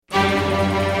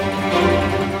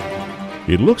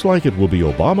It looks like it will be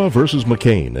Obama versus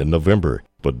McCain in November.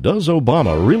 But does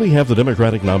Obama really have the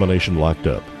Democratic nomination locked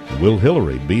up? Will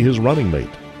Hillary be his running mate?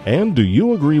 And do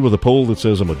you agree with a poll that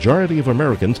says a majority of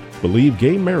Americans believe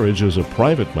gay marriage is a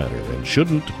private matter and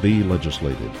shouldn't be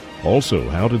legislated? Also,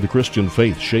 how did the Christian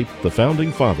faith shape the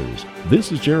Founding Fathers?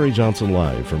 This is Jerry Johnson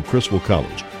live from Criswell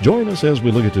College. Join us as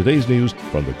we look at today's news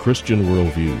from the Christian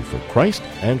worldview for Christ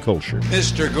and culture.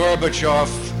 Mr. Gorbachev,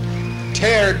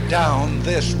 tear down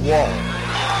this wall.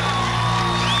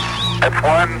 It's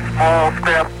one small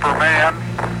step for man,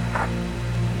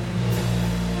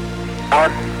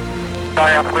 one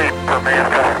giant leap for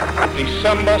mankind.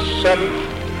 December 7th,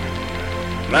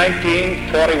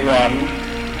 1941,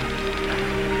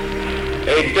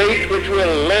 a date which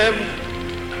will live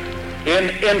in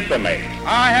infamy.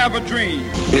 I have a dream.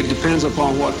 It depends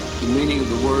upon what the meaning of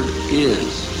the word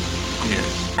is.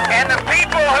 And the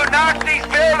people who knock these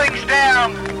buildings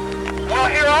down will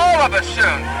hear all of us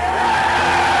soon.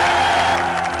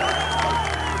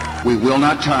 We will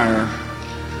not tire,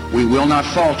 we will not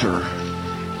falter,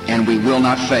 and we will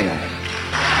not fail.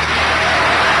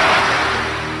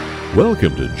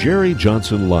 Welcome to Jerry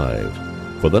Johnson Live.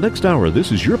 For the next hour,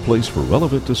 this is your place for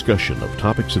relevant discussion of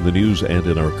topics in the news and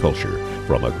in our culture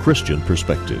from a Christian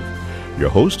perspective.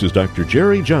 Your host is Dr.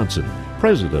 Jerry Johnson,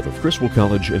 president of Criswell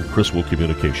College and Criswell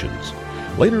Communications.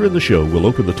 Later in the show, we'll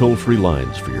open the toll-free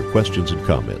lines for your questions and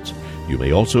comments. You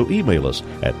may also email us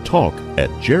at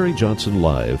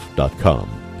talk@jerryjohnsonlive.com.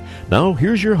 Now,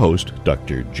 here's your host,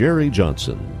 Dr. Jerry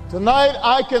Johnson. Tonight,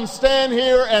 I can stand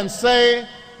here and say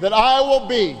that I will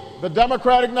be the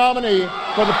Democratic nominee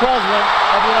for the President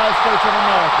of the United States of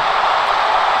America.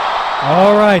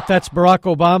 All right, that's Barack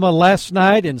Obama last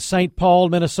night in St. Paul,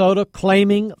 Minnesota,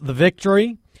 claiming the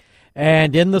victory.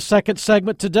 And in the second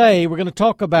segment today, we're going to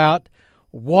talk about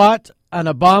what an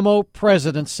Obama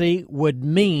presidency would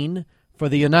mean for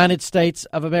the United States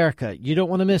of America. You don't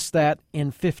want to miss that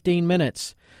in 15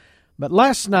 minutes. But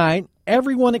last night,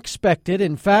 everyone expected,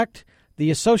 in fact,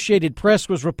 the Associated Press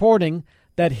was reporting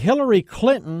that Hillary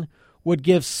Clinton would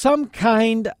give some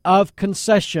kind of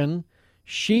concession.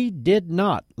 She did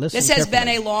not. Listen This has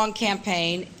carefully. been a long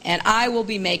campaign, and I will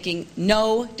be making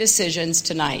no decisions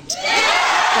tonight.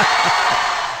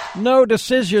 No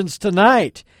decisions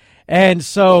tonight. And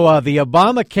so the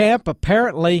Obama camp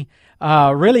apparently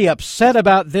really upset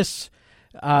about this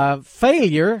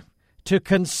failure to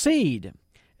concede.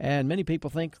 And many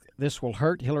people think this will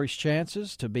hurt Hillary's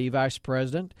chances to be vice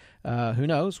president. Who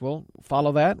knows? We'll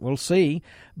follow that. We'll see.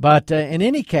 But in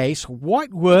any case,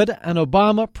 what would an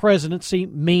Obama presidency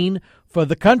mean for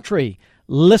the country?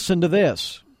 Listen to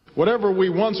this. Whatever we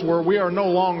once were, we are no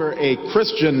longer a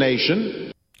Christian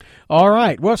nation. All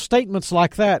right. Well, statements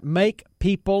like that make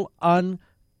people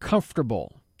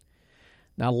uncomfortable.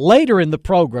 Now, later in the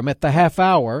program, at the half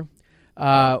hour,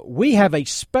 we have a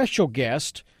special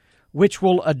guest which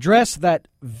will address that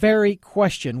very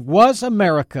question. Was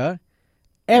America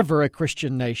ever a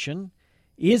Christian nation?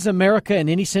 Is America in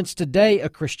any sense today a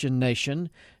Christian nation?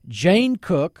 Jane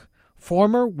Cook,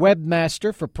 former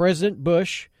webmaster for President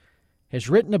Bush, has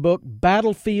written a book,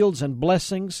 Battlefields and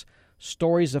Blessings,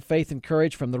 Stories of Faith and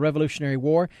Courage from the Revolutionary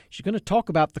War. She's going to talk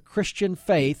about the Christian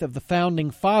faith of the Founding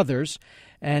Fathers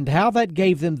and how that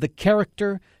gave them the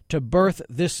character to birth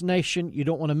this nation. You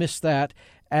don't want to miss that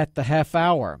at the half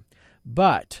hour.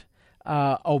 But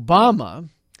Obama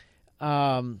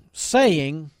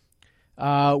saying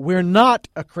we're not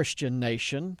a Christian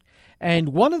nation. And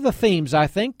one of the themes, I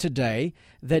think, today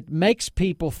that makes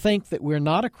people think that we're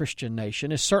not a Christian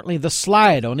nation is certainly the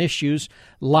slide on issues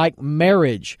like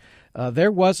marriage.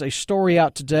 There was a story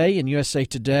out today in USA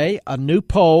Today, a new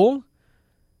poll.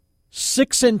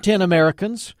 6 in 10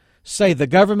 Americans say the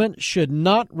government should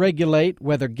not regulate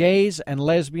whether gays and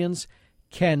lesbians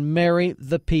can marry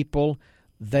the people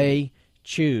they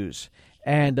choose.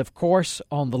 And, of course,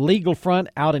 on the legal front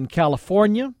out in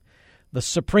California, the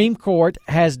Supreme Court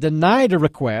has denied a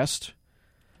request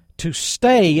to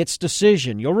stay its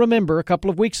decision. You'll remember a couple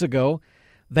of weeks ago,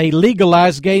 they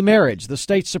legalized gay marriage, the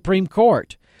state Supreme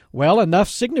Court. Well, enough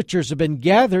signatures have been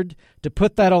gathered to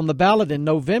put that on the ballot in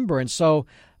November. And so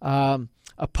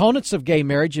opponents of gay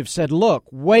marriage have said, look,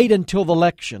 wait until the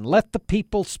election. Let the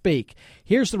people speak.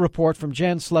 Here's the report from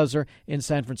Jan Sluzzer in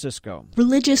San Francisco.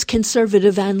 Religious,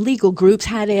 conservative, and legal groups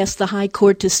had asked the High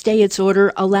Court to stay its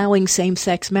order allowing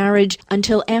same-sex marriage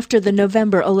until after the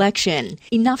November election.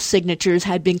 Enough signatures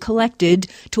had been collected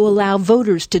to allow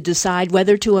voters to decide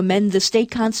whether to amend the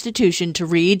state constitution to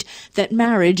read that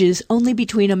marriage is only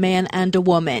between a man and a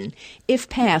woman. If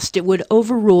passed, it would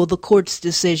overrule the court's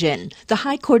decision. The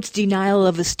High Court's denial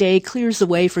of a stay clears the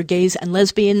way for gays and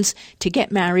lesbians to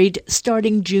get married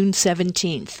starting June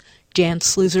 17th. Jan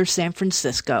Sluicer, San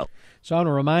Francisco. So I want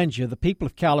to remind you, the people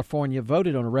of California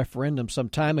voted on a referendum some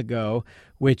time ago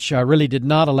which really did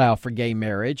not allow for gay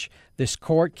marriage. This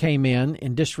court came in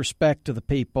disrespect to the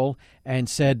people and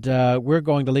said, we're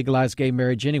going to legalize gay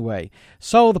marriage anyway.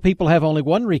 So the people have only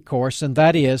one recourse, and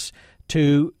that is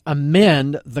to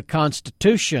amend the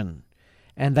Constitution.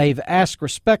 And they've asked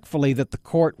respectfully that the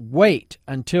court wait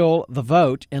until the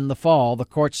vote in the fall. The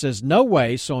court says no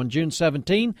way. So on June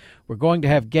 17, we're going to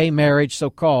have gay marriage,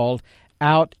 so-called,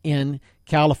 out in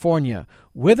California.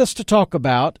 With us to talk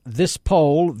about this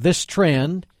poll, this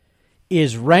trend,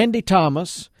 is Randy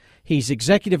Thomas. He's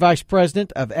Executive Vice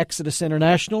President of Exodus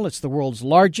International. It's the world's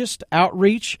largest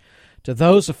outreach to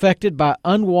those affected by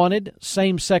unwanted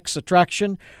same-sex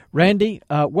attraction. Randy,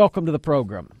 welcome to the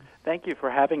program. Thank you for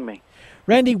having me.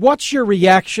 Randy, what's your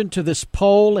reaction to this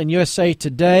poll in USA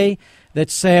Today that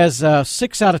says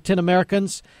 6 out of 10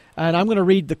 Americans, and I'm going to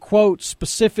read the quote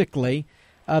specifically,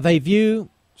 they view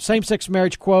same-sex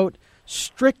marriage, quote,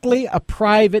 strictly a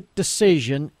private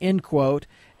decision, end quote,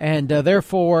 and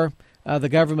therefore the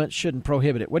government shouldn't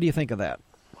prohibit it. What do you think of that?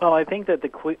 Well, I think that the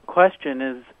question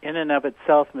is in and of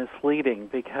itself misleading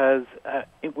because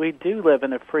we do live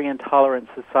in a free and tolerant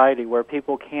society where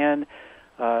people can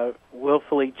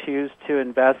willfully choose to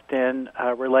invest in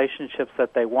relationships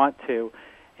that they want to.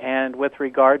 And with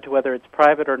regard to whether it's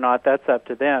private or not, that's up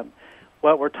to them.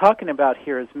 What we're talking about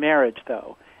here is marriage,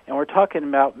 though. And we're talking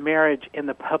about marriage in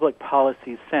the public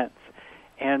policy sense.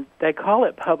 And they call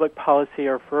it public policy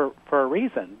for a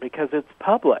reason, because it's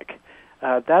public.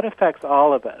 That affects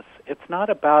all of us. It's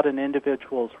not about an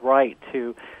individual's right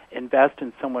to invest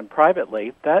in someone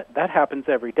privately. That happens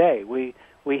every day. We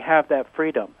have that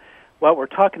freedom. What we're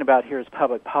talking about here is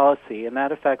public policy, and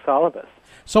that affects all of us.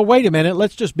 So wait a minute.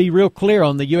 Let's just be real clear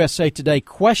on the USA Today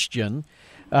question.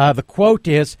 The quote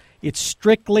is, it's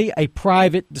strictly a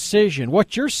private decision.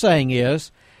 What you're saying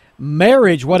is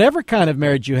marriage, whatever kind of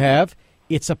marriage you have,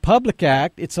 it's a public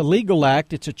act, it's a legal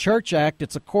act, it's a church act,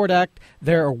 it's a court act.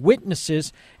 There are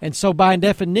witnesses. And so by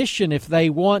definition, if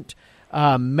they want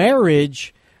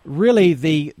marriage, really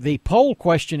the poll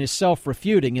question is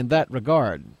self-refuting in that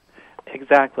regard.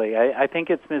 Exactly. I think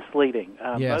it's misleading.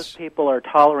 Yes. Most people are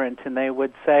tolerant, and they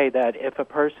would say that if a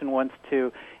person wants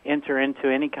to enter into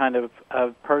any kind of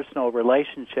personal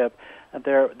relationship,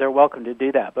 they're welcome to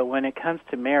do that. But when it comes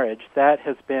to marriage, that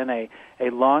has been a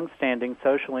long-standing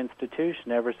social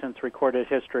institution ever since recorded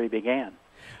history began.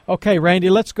 Okay, Randy,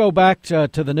 let's go back to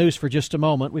the news for just a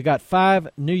moment. We got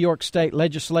 5 New York State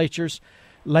legislators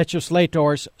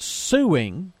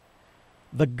suing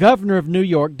the governor of New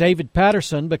York, David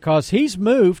Paterson, because he's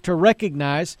moved to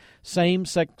recognize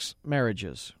same-sex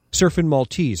marriages. Serfin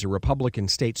Maltese, a Republican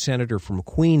state senator from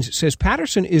Queens, says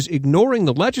Paterson is ignoring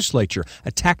the legislature,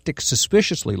 a tactic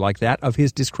suspiciously like that of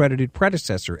his discredited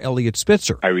predecessor, Eliot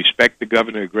Spitzer. I respect the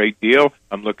governor a great deal.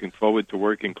 I'm looking forward to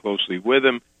working closely with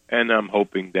him, and I'm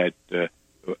hoping that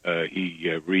he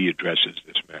readdresses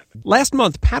this matter. Last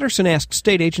month, Paterson asked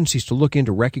state agencies to look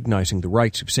into recognizing the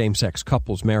rights of same-sex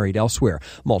couples married elsewhere.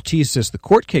 Maltese says the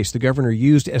court case the governor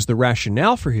used as the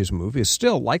rationale for his move is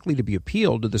still likely to be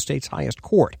appealed to the state's highest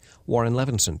court. Warren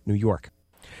Levinson, New York.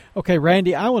 Okay,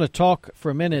 Randy, I want to talk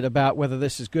for a minute about whether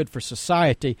this is good for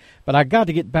society, but I got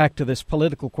to get back to this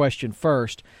political question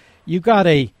first. You got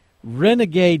a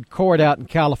renegade court out in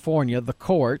California, the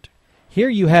court. Here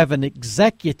you have an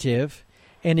executive.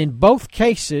 And in both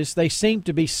cases, they seem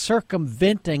to be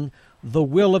circumventing the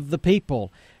will of the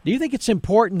people. Do you think it's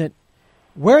important that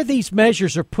where these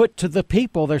measures are put to the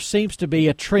people, there seems to be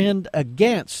a trend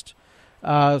against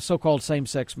so-called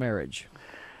same-sex marriage?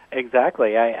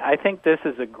 Exactly. I think this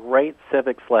is a great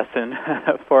civics lesson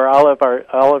for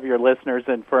all of your listeners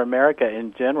and for America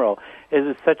in general. It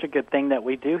is such a good thing that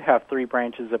we do have 3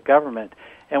 branches of government.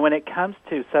 And when it comes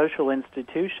to social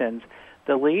institutions,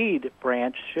 the lead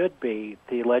branch should be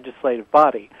the legislative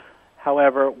body.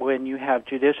 However, when you have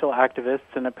judicial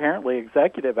activists and apparently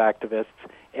executive activists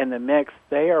in the mix,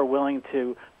 they are willing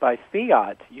to, by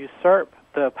fiat, usurp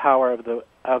the power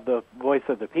of the voice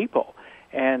of the people.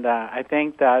 And I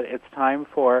think that it's time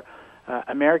for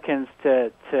Americans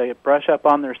to brush up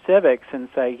on their civics and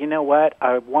say, you know what,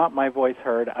 I want my voice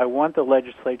heard, I want the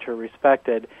legislature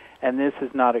respected, and this is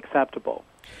not acceptable.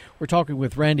 We're talking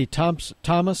with Randy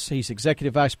Thomas. He's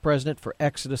Executive Vice President for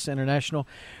Exodus International.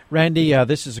 Randy,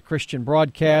 this is a Christian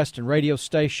broadcast and radio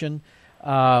station.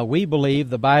 We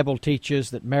believe the Bible teaches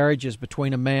that marriage is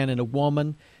between a man and a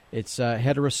woman, It's a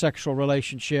heterosexual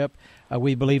relationship.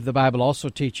 We believe the Bible also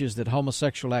teaches that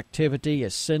homosexual activity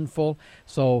is sinful.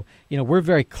 So, we're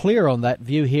very clear on that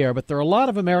view here. But there are a lot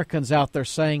of Americans out there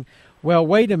saying, well,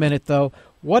 wait a minute, though.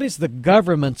 What is the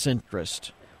government's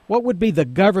interest? What would be the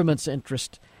government's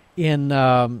interest in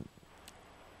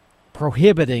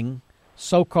prohibiting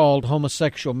so-called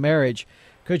homosexual marriage?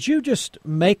 Could you just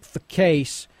make the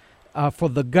case for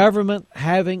the government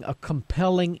having a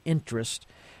compelling interest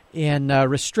in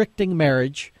restricting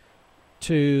marriage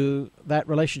to that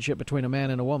relationship between a man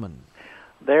and a woman?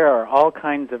 There are all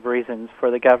kinds of reasons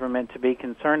for the government to be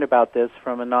concerned about this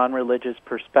from a non-religious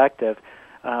perspective.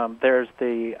 There's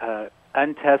the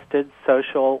untested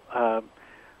social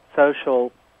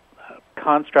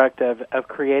construct of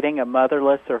creating a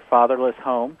motherless or fatherless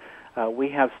home. We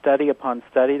have study upon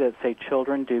study that say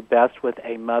children do best with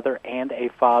a mother and a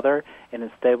father in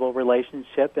a stable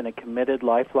relationship, in a committed,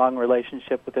 lifelong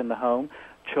relationship within the home.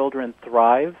 Children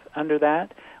thrive under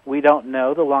that. We don't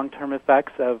know the long-term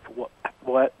effects of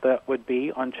what that would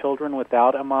be on children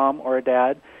without a mom or a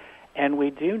dad. And we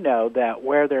do know that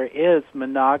where there is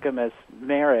monogamous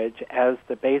marriage as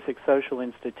the basic social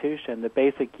institution, the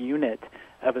basic unit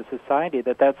of a society,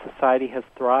 that society has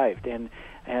thrived and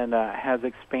has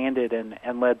expanded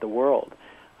and led the world.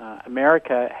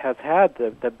 America has had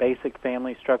the basic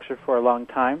family structure for a long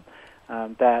time.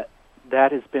 That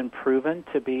has been proven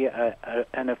to be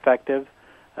an effective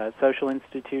social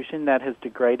institution that has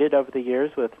degraded over the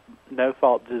years with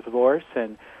no-fault divorce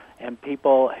and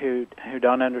people who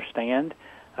don't understand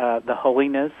the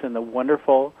holiness and the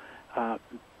wonderful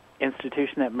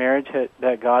institution that marriage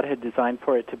that God had designed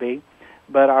for it to be.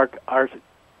 But our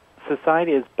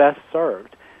society is best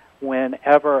served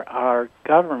whenever our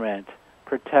government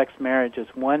protects marriage as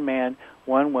one man,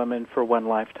 one woman for one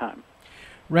lifetime.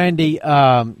 Randy,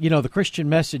 the Christian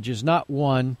message is not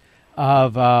one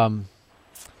of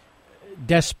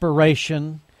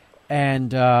desperation and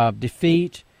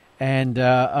defeat and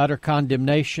utter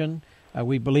condemnation.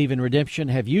 We believe in redemption.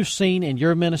 Have you seen in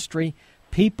your ministry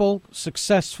people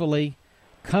successfully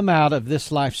come out of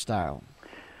this lifestyle?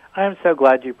 I am so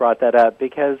glad you brought that up,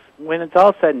 because when it's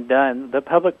all said and done, the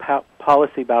public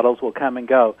policy battles will come and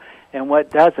go. And what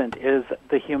doesn't is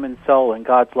the human soul and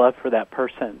God's love for that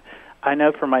person. I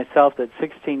know for myself that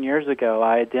 16 years ago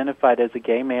I identified as a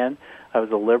gay man. I was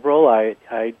a liberal.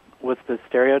 I was the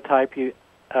stereotype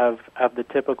of the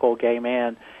typical gay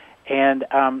man. And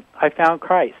I found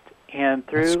Christ. And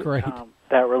through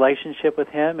that relationship with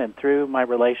Him and through my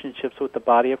relationships with the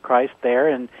body of Christ there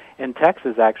in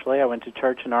Texas, actually, I went to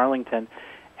church in Arlington,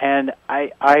 and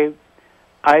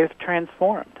I've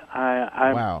transformed.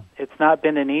 Wow. It's not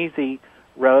been an easy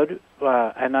road,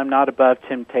 and I'm not above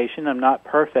temptation. I'm not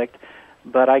perfect,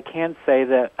 but I can say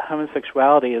that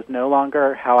homosexuality is no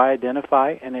longer how I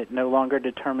identify, and it no longer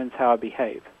determines how I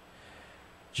behave.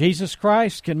 Jesus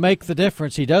Christ can make the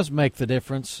difference. He does make the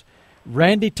difference.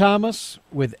 Randy Thomas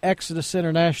with Exodus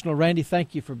International. Randy,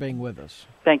 thank you for being with us.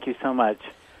 Thank you so much.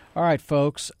 All right,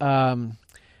 folks. Now,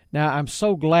 I'm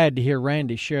so glad to hear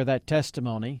Randy share that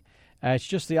testimony. It's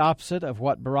just the opposite of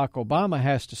what Barack Obama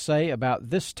has to say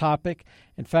about this topic.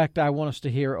 In fact, I want us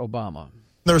to hear Obama.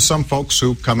 There are some folks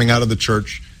who, coming out of the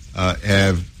church,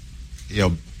 have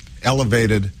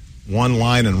elevated one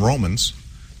line in Romans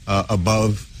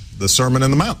above the Sermon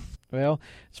on the Mount. Well,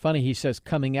 it's funny he says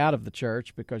coming out of the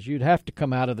church, because you'd have to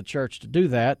come out of the church to do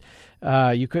that.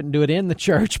 You couldn't do it in the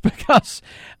church because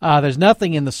there's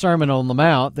nothing in the Sermon on the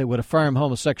Mount that would affirm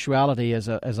homosexuality as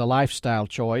a lifestyle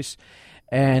choice.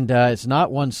 And it's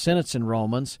not one sentence in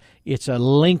Romans. It's a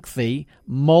lengthy,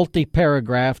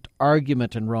 multi-paragraphed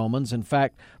argument in Romans. In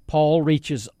fact, Paul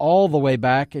reaches all the way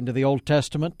back into the Old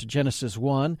Testament to Genesis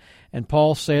 1, and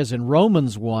Paul says in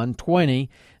Romans 1:20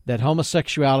 that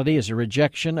homosexuality is a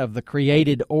rejection of the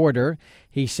created order.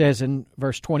 He says in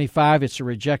verse 25 it's a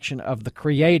rejection of the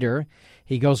Creator.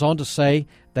 He goes on to say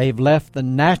they've left the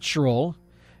natural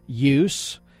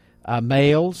use,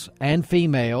 males and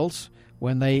females,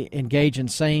 when they engage in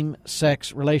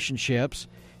same-sex relationships.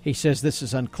 He says this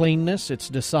is uncleanness, it's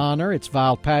dishonor, it's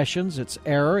vile passions, it's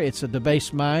error, it's a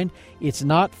debased mind, it's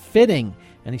not fitting.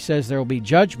 And he says there will be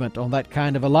judgment on that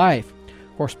kind of a life.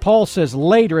 Of course, Paul says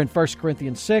later in 1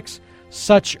 Corinthians 6,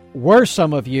 such were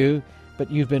some of you, but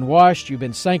you've been washed, you've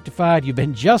been sanctified, you've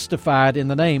been justified in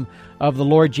the name of the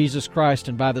Lord Jesus Christ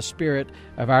and by the Spirit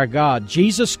of our God.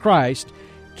 Jesus Christ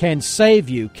can save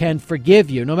you, can forgive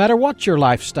you, no matter what your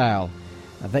lifestyle,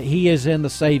 that He is in the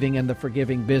saving and the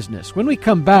forgiving business. When we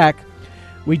come back,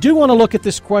 we do want to look at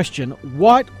this question: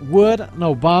 what would an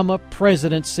Obama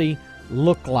presidency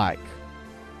look like?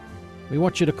 We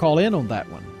want you to call in on that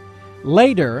one.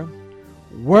 Later,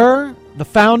 Were the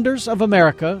founders of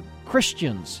America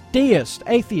Christians, deists,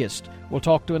 atheists? We'll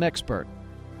talk to an expert.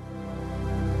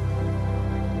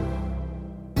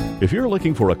 If you're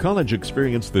looking for a college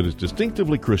experience that is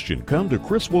distinctively Christian, come to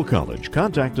Criswell College.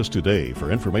 Contact us today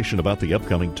for information about the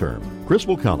upcoming term.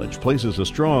 Criswell College places a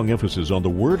strong emphasis on the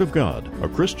Word of God, a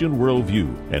Christian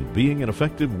worldview, and being an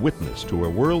effective witness to a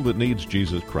world that needs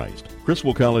Jesus Christ.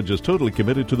 Criswell College is totally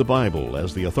committed to the Bible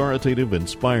as the authoritative,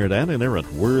 inspired, and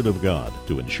inerrant Word of God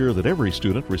to ensure that every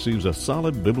student receives a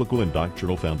solid biblical and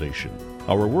doctrinal foundation.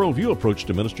 Our worldview approach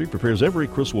to ministry prepares every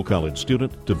Criswell College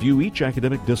student to view each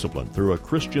academic discipline through a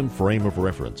Christian frame of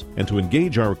reference and to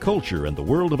engage our culture and the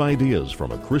world of ideas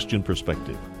from a Christian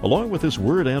perspective. Along with this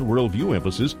word and worldview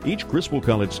emphasis, each Criswell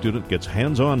College student gets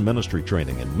hands-on ministry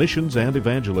training in missions and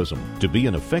evangelism to be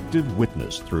an effective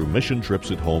witness through mission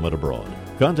trips at home and abroad.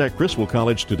 Contact Criswell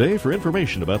College today for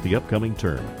information about the upcoming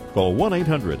term. Call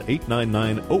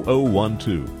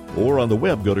 1-800-899-0012 or on the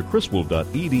web go to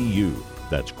criswell.edu.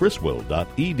 That's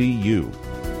criswell.edu.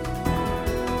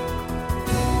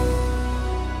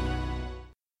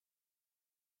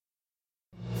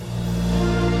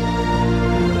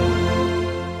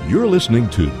 You're listening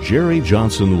to Jerry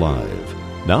Johnson Live.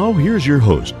 Now here's your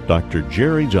host, Dr.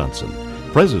 Jerry Johnson,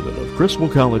 president of Criswell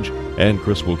College and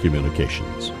Criswell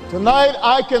Communications. Tonight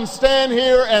I can stand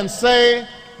here and say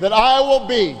that I will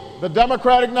be the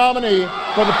Democratic nominee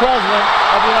for the President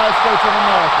of the United States of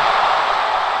America.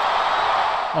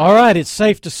 All right, it's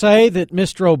safe to say that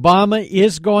Mr. Obama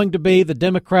is going to be the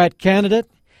Democrat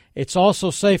candidate. It's also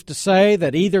safe to say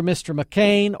that either Mr.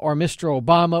 McCain or Mr.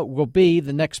 Obama will be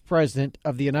the next president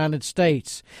of the United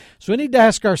States. So we need to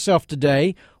ask ourselves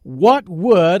today, what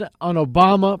would an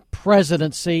Obama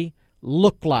presidency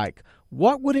look like?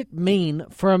 What would it mean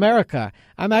for America?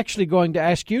 I'm actually going to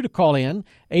ask you to call in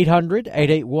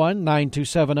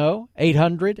 800-881-9270,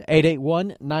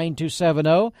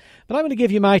 800-881-9270. But I'm going to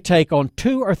give you my take on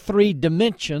 2 or 3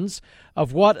 dimensions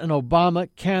of what an Obama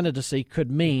candidacy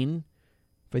could mean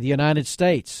for the United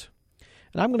States.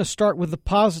 And I'm going to start with the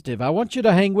positive. I want you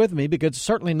to hang with me because it's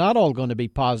certainly not all going to be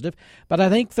positive, but I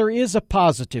think there is a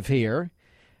positive here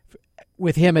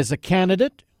with him as a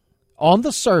candidate on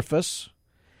the surface.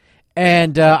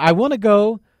 And I want to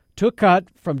go to a cut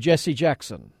from Jesse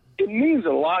Jackson. It means a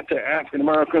lot to African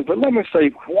Americans, but let me say,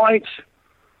 whites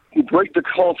who break the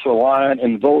cultural line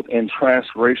and vote in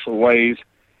transracial ways,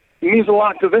 it means a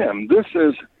lot to them. This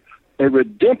is a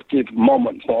redemptive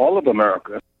moment for all of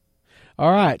America.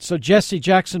 All right, so Jesse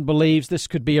Jackson believes this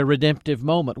could be a redemptive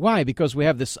moment. Why? Because we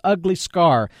have this ugly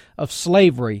scar of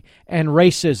slavery and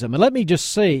racism. And let me just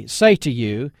say to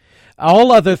you,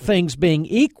 all other things being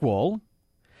equal,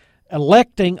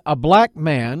 electing a black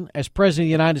man as President of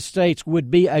the United States would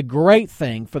be a great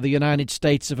thing for the United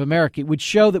States of America. It would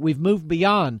show that we've moved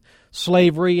beyond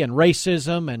slavery and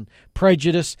racism and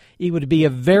prejudice. It would be a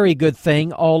very good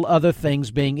thing, all other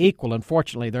things being equal.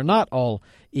 Unfortunately, they're not all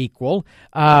equal.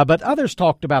 But others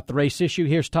talked about the race issue.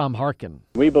 Here's Tom Harkin.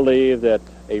 We believe that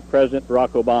a President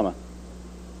Barack Obama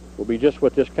will be just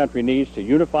what this country needs to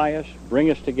unify us, bring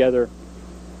us together,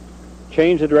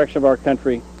 change the direction of our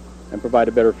country, and provide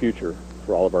a better future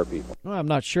for all of our people. Well, I'm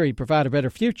not sure he'd provide a better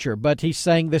future, but he's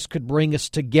saying this could bring us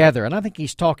together. And I think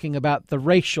he's talking about the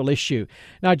racial issue.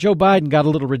 Now, Joe Biden got a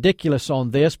little ridiculous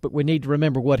on this, but we need to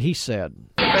remember what he said.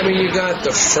 I mean, you got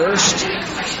the first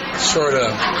sort of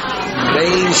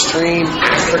mainstream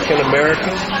African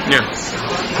American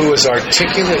who is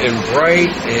articulate and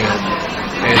bright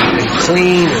and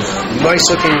clean and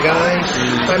nice-looking guy.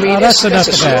 I mean, that's enough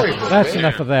of that. That's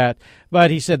enough of that.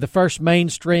 But he said the first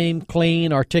mainstream,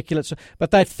 clean, articulate,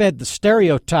 but that fed the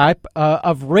stereotype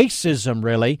of racism,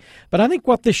 really. But I think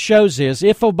what this shows is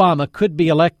if Obama could be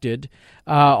elected,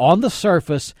 on the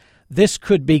surface, this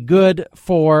could be good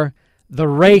for the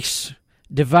race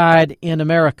divide in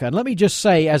America. And let me just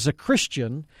say, as a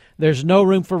Christian, there's no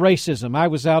room for racism. I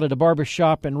was out at a barber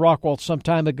shop in Rockwall some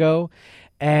time ago,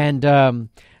 and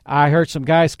I heard some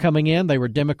guys coming in. They were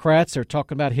Democrats. They were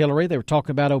talking about Hillary. They were talking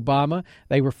about Obama.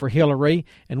 They were for Hillary.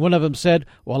 And one of them said,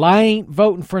 well, I ain't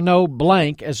voting for no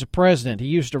blank as a president. He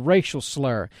used a racial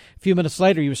slur. A few minutes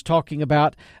later, he was talking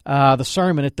about the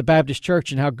sermon at the Baptist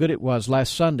church and how good it was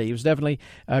last Sunday. He was definitely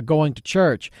going to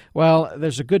church. Well,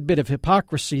 there's a good bit of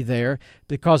hypocrisy there,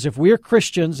 because if we're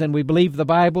Christians and we believe the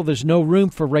Bible, there's no room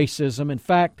for racism. In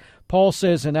fact, Paul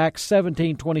says in Acts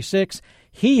 17:26,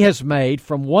 he has made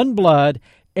from one blood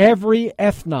every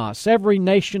ethnos, every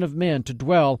nation of men to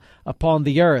dwell upon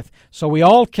the earth. So we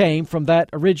all came from that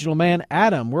original man,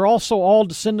 Adam. We're also all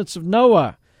descendants of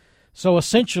Noah. So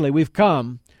essentially we've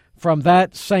come from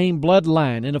that same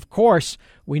bloodline. And of course,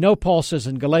 we know Paul says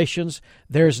in Galatians,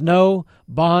 there's no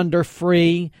bond or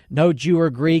free, no Jew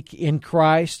or Greek in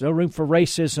Christ, no room for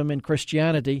racism in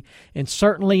Christianity. And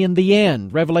certainly in the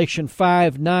end, Revelation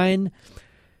 5:9,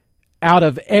 out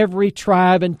of every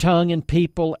tribe and tongue and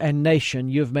people and nation,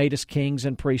 you have made us kings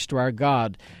and priests to our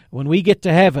God. When we get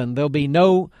to heaven, there'll be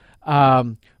no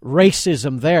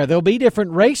racism there. There'll be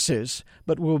different races,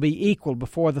 but we'll be equal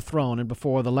before the throne and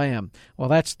before the Lamb. Well,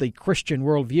 that's the Christian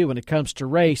worldview when it comes to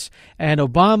race. And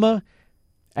Obama,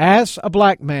 as a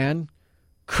black man,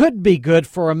 could be good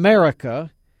for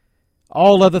America,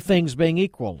 all other things being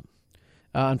equal.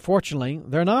 Unfortunately,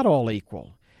 they're not all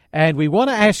equal. And we want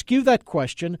to ask you that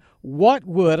question, what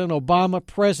would an Obama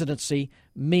presidency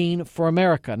mean for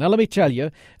America? Now, let me tell you,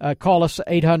 call us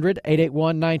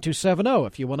 800-881-9270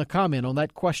 if you want to comment on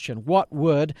that question. What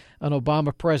would an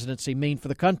Obama presidency mean for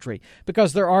the country?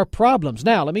 Because there are problems.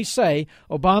 Now, let me say,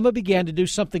 Obama began to do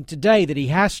something today that he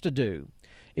has to do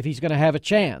if he's going to have a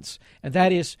chance, and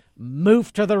that is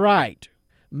move to the right.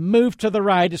 Move to the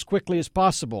right as quickly as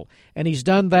possible. And he's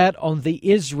done that on the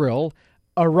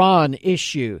Israel-Iran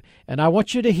issue. And I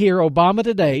want you to hear Obama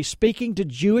today speaking to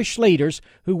Jewish leaders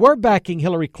who were backing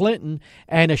Hillary Clinton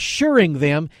and assuring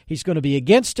them he's going to be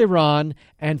against Iran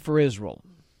and for Israel.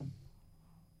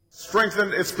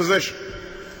 Strengthened its position.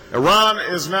 Iran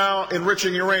is now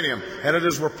enriching uranium, and it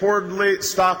has reportedly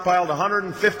stockpiled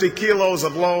 150 kilos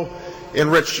of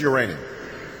low-enriched uranium.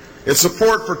 Its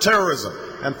support for terrorism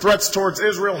and threats towards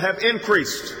Israel have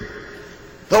increased.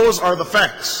 Those are the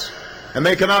facts, and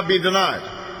they cannot be denied.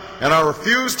 And I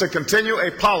refuse to continue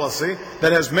a policy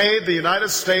that has made the United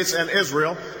States and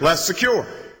Israel less secure.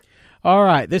 All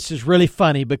right, this is really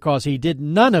funny because he did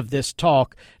none of this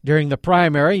talk during the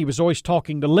primary. He was always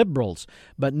talking to liberals.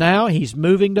 But now he's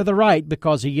moving to the right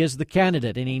because he is the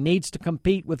candidate and he needs to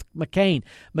compete with McCain.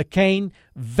 McCain,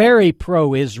 very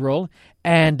pro-Israel.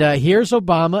 And here's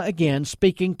Obama again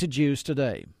speaking to Jews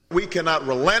today. We cannot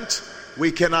relent.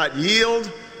 We cannot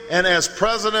yield. And as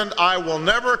president, I will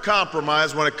never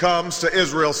compromise when it comes to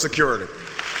Israel's security.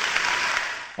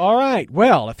 All right.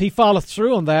 Well, if he follows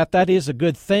through on that, that is a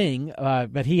good thing.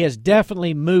 But he has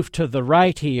definitely moved to the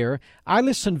right here. I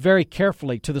listened very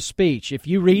carefully to the speech. If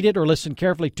you read it or listen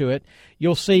carefully to it,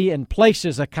 you'll see in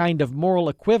places a kind of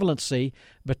moral equivalency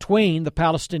between the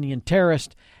Palestinian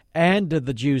terrorist and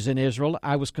the Jews in Israel.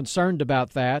 I was concerned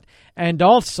about that. And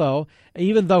also,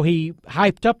 even though he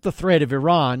hyped up the threat of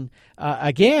Iran,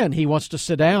 again, he wants to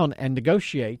sit down and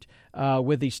negotiate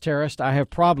with these terrorists. I have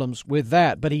problems with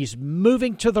that. But he's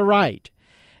moving to the right,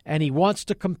 and he wants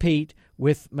to compete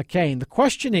with McCain. The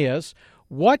question is,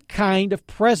 what kind of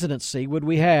presidency would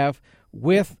we have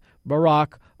with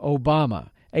Barack Obama?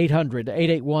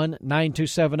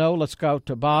 800-881-9270. Let's go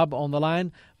to Bob on the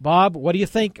line. Bob, what do you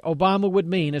think Obama would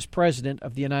mean as president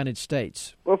of the United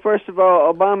States? Well, first of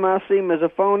all, Obama, I see him as a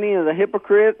phony and a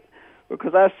hypocrite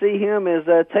because I see him as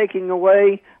taking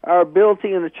away our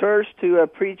ability in the church to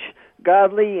preach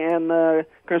godly and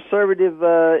conservative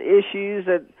issues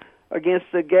against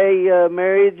the gay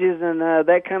marriages and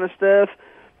that kind of stuff,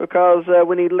 because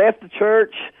when he left the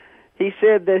church, he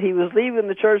said that he was leaving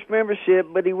the church membership,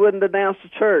 but he wouldn't announce the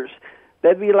church.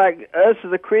 That'd be like us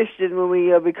as a Christian when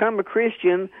we become a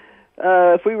Christian.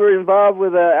 If we were involved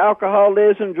with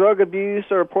alcoholism, drug abuse,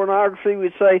 or pornography,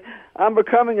 we'd say, I'm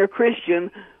becoming a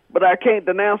Christian, but I can't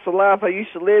denounce the life I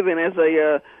used to live in as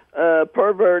a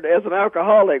pervert, as an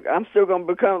alcoholic. I'm still going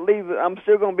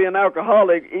to be an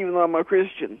alcoholic even though I'm a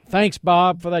Christian. Thanks,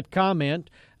 Bob, for that comment.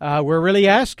 We're really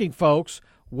asking folks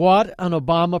what an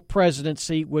Obama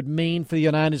presidency would mean for the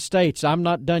United States. I'm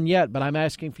not done yet, but I'm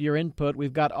asking for your input.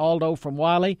 We've got Aldo from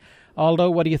Wiley. Aldo,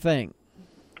 what do you think?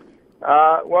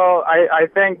 Well, I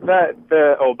think that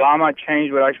the Obama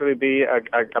change would actually be a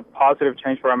positive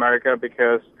change for America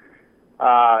because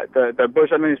the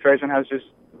Bush administration has just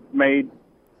made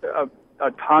a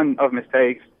ton of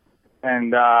mistakes.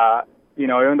 And,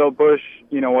 even though Bush,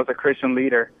 was a Christian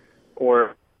leader,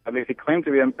 or at least he claimed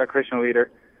to be a Christian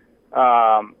leader,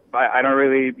 I don't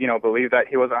really, believe that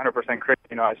he was 100%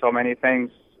 Christian. I saw many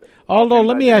things. Although,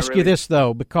 let me ask you this,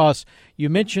 though, because you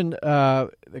mentioned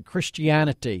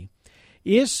Christianity.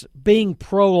 Is being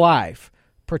pro-life,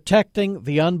 protecting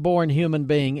the unborn human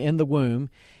being in the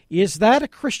womb, is that a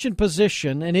Christian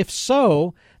position? And if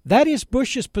so, that is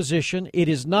Bush's position. It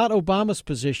is not Obama's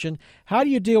position. How do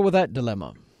you deal with that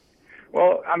dilemma?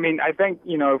 Well, I think,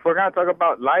 if we're going to talk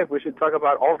about life, we should talk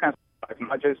about all kinds of life,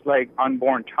 not just like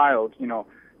unborn child.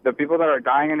 The people that are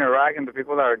dying in Iraq and the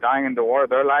people that are dying in the war,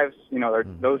 their lives,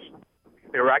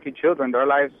 Iraqi children, their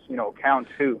lives, count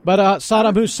too. But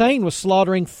Saddam Hussein was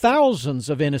slaughtering thousands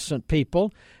of innocent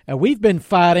people, and we've been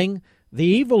fighting the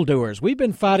evildoers. We've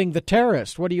been fighting the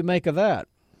terrorists. What do you make of that?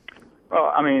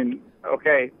 Well, I mean,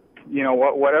 okay,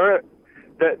 whatever.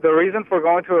 The reason for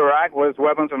going to Iraq was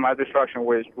weapons of mass destruction,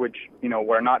 which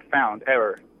were not found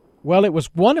ever. Well, it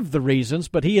was one of the reasons,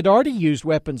 but he had already used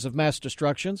weapons of mass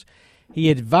destruction. He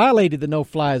had violated the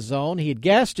no-fly zone. He had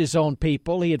gassed his own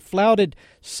people. He had flouted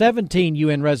 17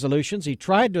 UN resolutions. He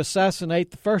tried to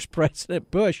assassinate the first President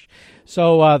Bush.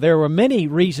 So there were many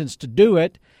reasons to do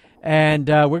it. And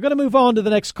we're going to move on to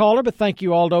the next caller, but thank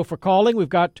you, Aldo, for calling. We've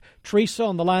got Teresa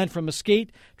on the line from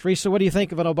Mesquite. Teresa, what do you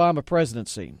think of an Obama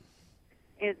presidency?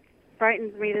 It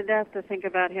frightens me to death to think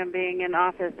about him being in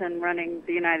office and running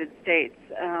the United States.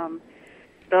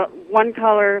 The one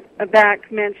caller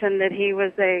back mentioned that he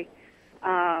was a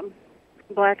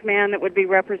black man that would be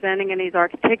representing, and he's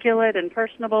articulate and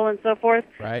personable and so forth.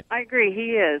 Right. I agree,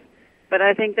 he is. But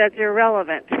I think that's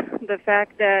irrelevant. The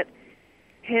fact that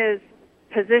his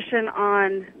position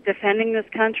on defending this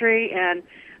country and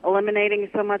eliminating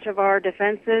so much of our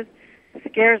defenses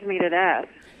scares me to death.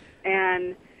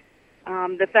 And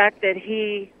the fact that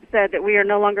he said that we are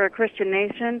no longer a Christian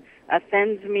nation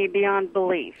offends me beyond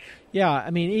belief. Yeah,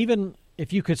 I mean, even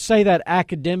if you could say that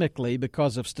academically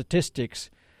because of statistics,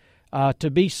 to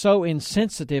be so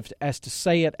insensitive as to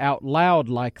say it out loud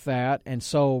like that and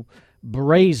so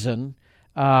brazen,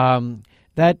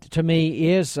 that to me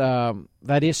is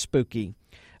that is spooky.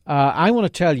 I want to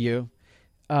tell you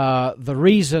the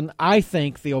reason I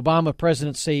think the Obama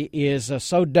presidency is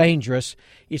so dangerous.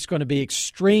 It's going to be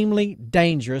extremely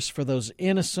dangerous for those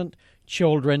innocent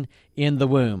children in the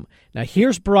womb. Now,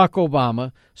 here's Barack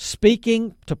Obama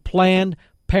speaking to Planned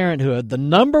Parenthood, the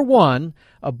number one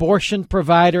abortion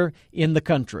provider in the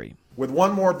country. With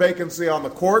one more vacancy on the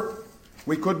court,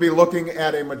 we could be looking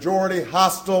at a majority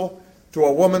hostile to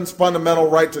a woman's fundamental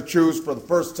right to choose for the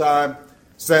first time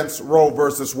since Roe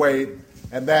versus Wade,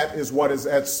 and that is what is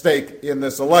at stake in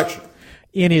this election.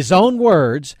 In his own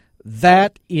words,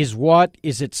 that is what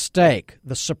is at stake.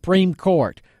 The Supreme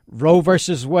Court, Roe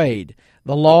versus Wade,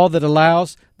 the law that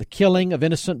allows the killing of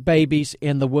innocent babies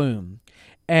in the womb.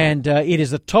 And it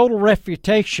is a total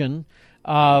refutation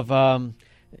of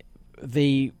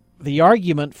the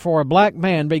argument for a black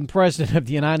man being president of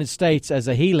the United States as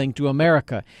a healing to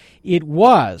America. It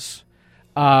was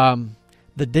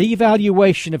the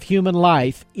devaluation of human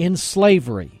life in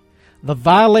slavery, the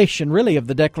violation really of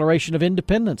the Declaration of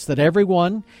Independence, that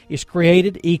everyone is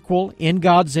created equal in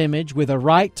God's image with a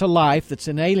right to life that's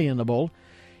inalienable.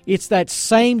 It's that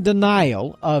same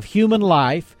denial of human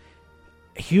life,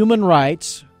 human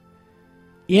rights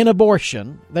in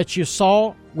abortion that you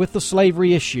saw with the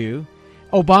slavery issue.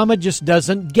 Obama just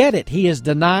doesn't get it. He is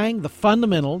denying the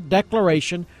fundamental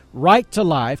Declaration right to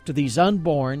life to these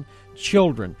unborn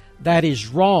children. That is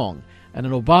wrong. And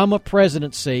an Obama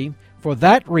presidency, for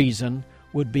that reason,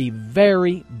 would be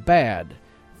very bad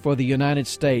for the United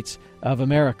States of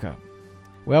America.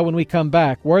 Well, when we come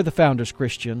back, were the founders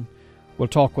Christian? We'll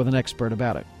talk with an expert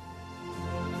about it.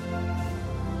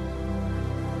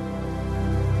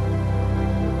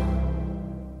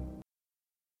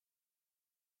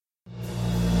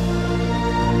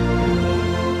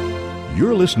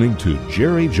 You're listening to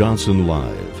Jerry Johnson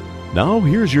Live. Now,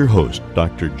 here's your host,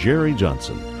 Dr. Jerry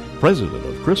Johnson, president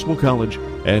of Criswell College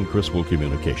and Criswell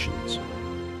Communications.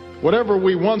 Whatever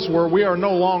we once were, we are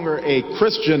no longer a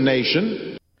Christian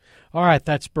nation. All right,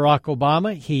 that's Barack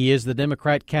Obama. He is the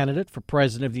Democrat candidate for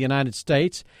president of the United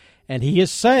States, and he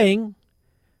is saying,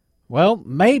 well,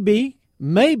 maybe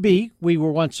we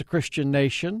were once a Christian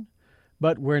nation,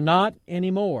 but we're not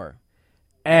anymore.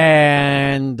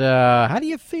 And how do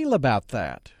you feel about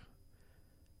that?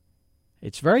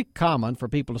 It's very common for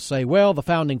people to say, well, the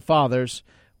Founding Fathers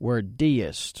were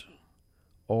deist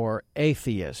or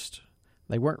atheist.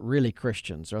 They weren't really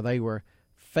Christians, or they were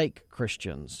fake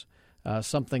Christians,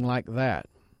 something like that.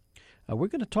 We're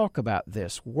going to talk about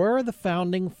this. Were the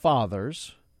Founding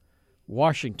Fathers,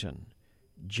 Washington,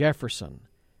 Jefferson,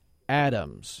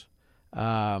 Adams,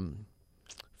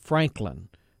 Franklin,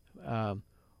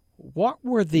 what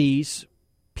were these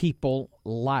people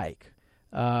like?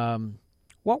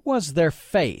 What was their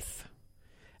faith?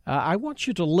 I want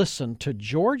you to listen to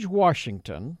George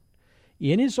Washington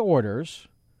in his orders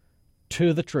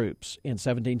to the troops in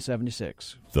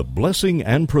 1776. The blessing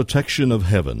and protection of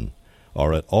heaven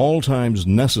are at all times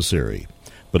necessary,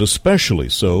 but especially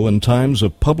so in times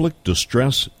of public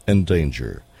distress and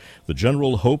danger. The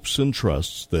general hopes and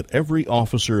trusts that every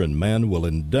officer and man will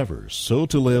endeavor so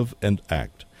to live and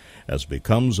act as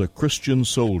becomes a Christian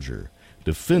soldier,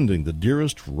 defending the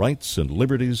dearest rights and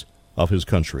liberties of his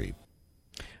country.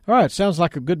 All right, sounds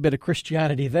like a good bit of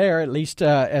Christianity there, at least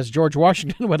as George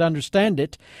Washington would understand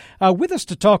it. With us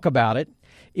to talk about it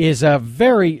is a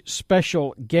very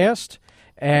special guest,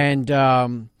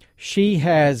 and she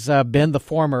has been the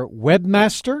former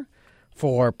webmaster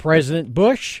for President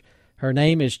Bush. Her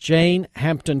name is Jane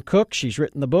Hampton Cook. She's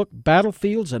written the book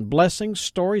Battlefields and Blessings,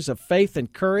 Stories of Faith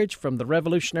and Courage from the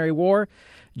Revolutionary War.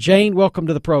 Jane, welcome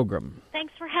to the program.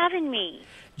 Thanks for having me.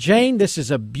 Jane, this is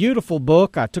a beautiful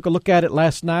book. I took a look at it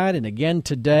last night and again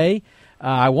today.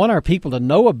 I want our people to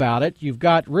know about it. You've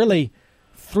got really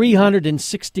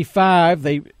 365.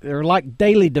 They're like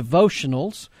daily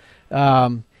devotionals.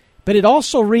 But it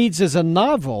also reads as a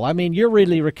novel. I mean, you're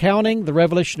really recounting the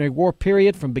Revolutionary War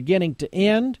period from beginning to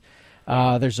end.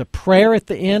 There's a prayer at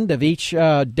the end of each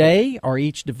day or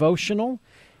each devotional.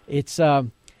 It's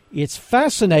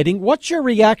fascinating. What's your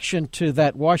reaction to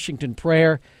that Washington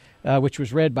prayer, which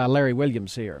was read by Larry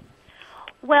Williams here?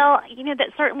 Well,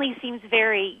 that certainly seems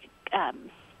very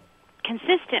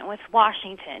consistent with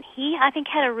Washington. He, I think,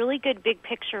 had a really good big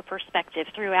picture perspective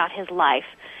throughout his life.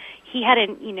 He had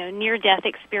a near-death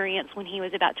experience when he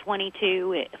was about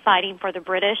 22, fighting for the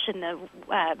British in the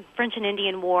French and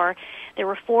Indian War. There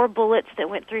were 4 bullets that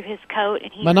went through his coat,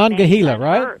 and he Monongahela,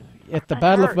 right? At the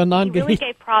Battle of Monongahela. He really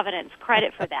gave Providence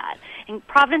credit for that. And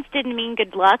Providence didn't mean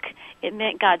good luck. It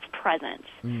meant God's presence.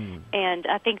 And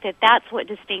I think that that's what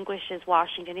distinguishes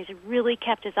Washington. He's really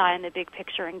kept his eye on the big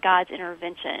picture and God's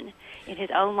intervention in his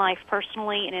own life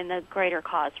personally and in the greater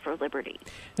cause for liberty.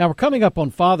 Now, we're coming up on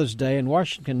Father's Day, and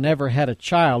Washington never had a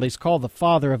child. He's called the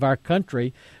father of our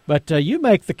country. But you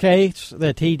make the case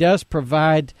that he does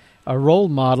provide a role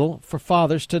model for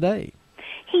fathers today.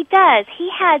 He does. He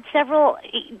had several.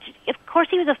 Of course,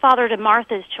 he was a father to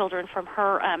Martha's children from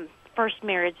her first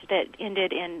marriage that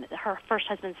ended in her first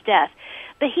husband's death.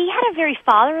 But he had a very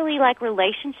fatherly-like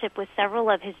relationship with several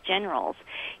of his generals.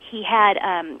 He had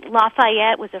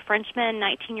Lafayette was a Frenchman,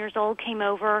 19 years old, came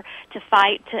over to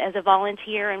fight as a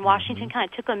volunteer, and Washington kind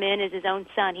of took him in as his own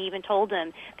son. He even told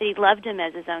him that he loved him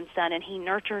as his own son, and he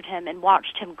nurtured him and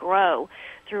watched him grow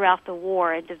throughout the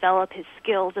war and develop his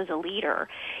skills as a leader.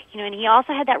 And he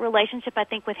also had that relationship, I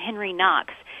think, with Henry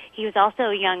Knox. He was also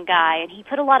a young guy, and he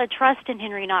put a lot of trust in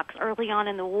Henry Knox early on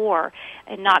in the war,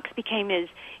 and Knox became his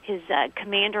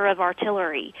commander of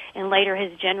artillery and later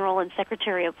his general and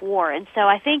secretary of war. And so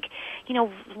I think,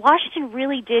 Washington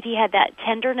really did. He had that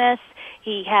tenderness.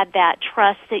 He had that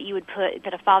trust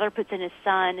that a father puts in his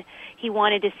son. He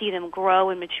wanted to see them grow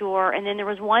and mature. And then there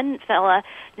was one fella,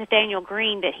 Nathaniel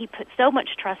Greene, that he put so much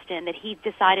trust in that he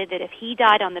decided that if he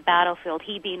died on the battlefield,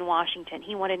 he being Washington,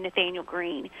 he wanted Nathaniel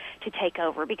Greene to take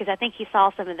over, because I think he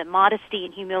saw some of the modesty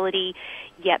and humility,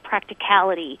 yet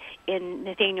practicality in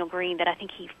Nathaniel Greene that I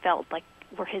think he felt like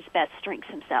were his best strengths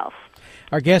himself.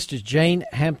 Our guest is Jane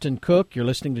Hampton Cook. You're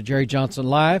listening to Jerry Johnson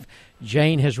Live.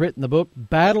 Jane has written the book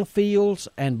Battlefields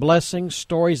and Blessings,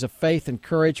 Stories of Faith and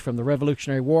Courage from the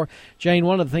Revolutionary War. Jane,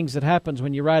 one of the things that happens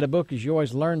when you write a book is you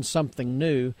always learn something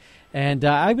new. And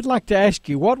I would like to ask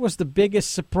you, what was the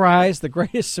biggest surprise, the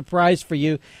greatest surprise for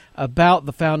you about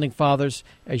the Founding Fathers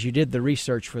as you did the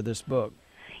research for this book?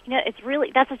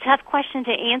 That's a tough question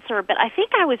to answer, but I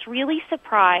think I was really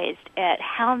surprised at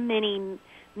how many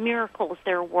miracles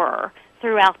there were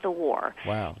throughout the war.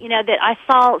 Wow. That I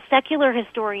saw secular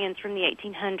historians from the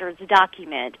 1800s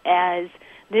document as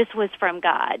this was from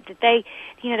God. That they,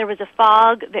 there was a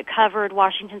fog that covered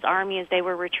Washington's army as they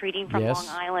were retreating from Long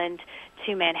Island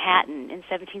to Manhattan in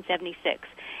 1776.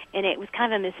 And it was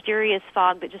kind of a mysterious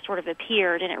fog that just sort of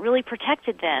appeared, and it really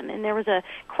protected them. And there was a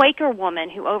Quaker woman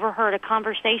who overheard a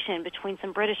conversation between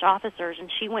some British officers, and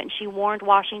she went and she warned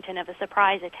Washington of a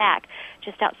surprise attack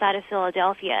just outside of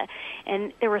Philadelphia.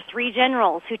 And there were 3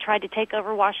 generals who tried to take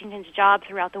over Washington's job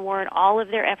throughout the war, and all of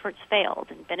their efforts failed.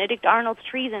 And Benedict Arnold's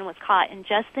treason was caught in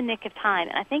just the nick of time.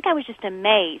 And I think I was just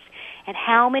amazed at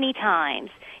how many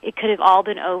times it could have all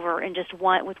been over in just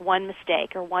one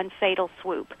mistake or one fatal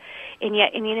swoop. And yet,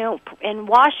 and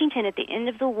Washington at the end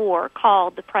of the war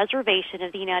called the preservation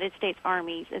of the United States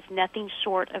armies as nothing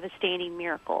short of a standing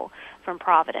miracle from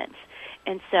Providence.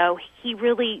 And so he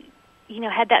really,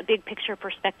 had that big picture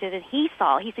perspective, and he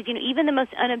said, even the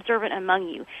most unobservant among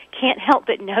you can't help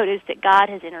but notice that God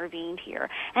has intervened here.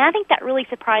 And I think that really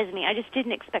surprised me. I just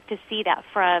didn't expect to see that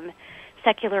from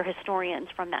secular historians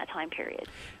from that time period.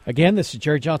 Again, this is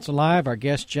Jerry Johnson Live. Our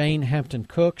guest, Jane Hampton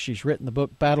Cook. She's written the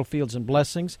book Battlefields and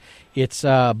Blessings. It's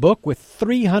a book with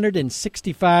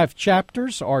 365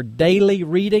 chapters or daily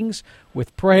readings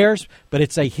with prayers, but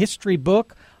it's a history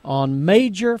book on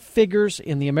major figures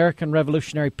in the American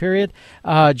Revolutionary period.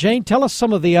 Jane, tell us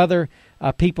some of the other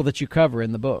people that you cover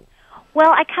in the book?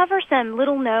 Well, I cover some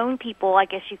little-known people, I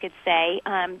guess you could say.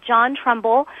 John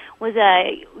Trumbull was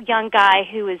a young guy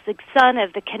who was the son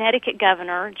of the Connecticut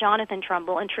governor, Jonathan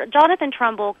Trumbull. And Jonathan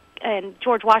Trumbull and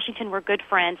George Washington were good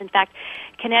friends. In fact,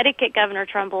 Connecticut Governor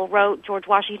Trumbull wrote George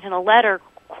Washington a letter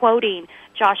quoting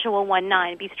Joshua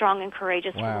 1:9, "Be strong and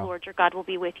courageous, for the Lord your God will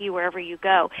be with you wherever you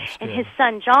go." And his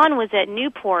son John was at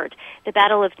Newport, the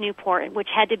Battle of Newport, which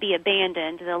had to be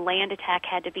abandoned. The land attack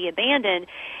had to be abandoned.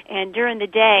 And during the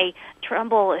day,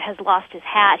 Trumbull has lost his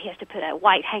hat. He has to put a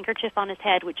white handkerchief on his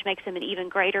head, which makes him an even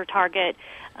greater target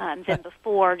than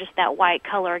before, just that white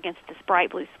color against this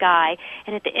bright blue sky.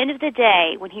 And at the end of the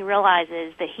day, when he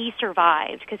realizes that he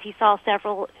survived, because he saw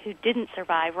several who didn't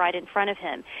survive right in front of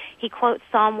him, he quotes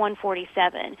Psalm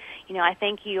 147, "I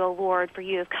thank you, O Lord, for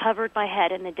you have covered my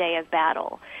head in the day of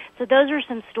battle." So those are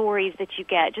some stories that you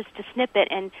get, just to snippet.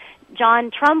 And John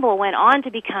Trumbull went on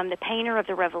to become the painter of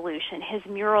the Revolution. His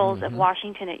murals of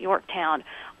Washington at Yorktown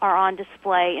are on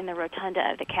display in the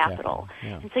rotunda of the Capitol.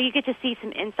 And so you get to see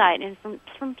some insight and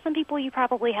from some people you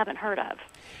probably haven't heard of.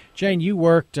 Jane, you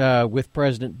worked with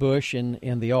President Bush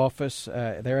in the office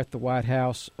there at the White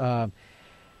House.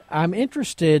 I'm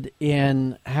interested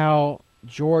in how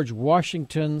George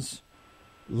Washington's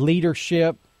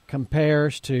leadership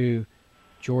compares to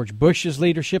George Bush's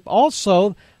leadership.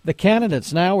 Also, the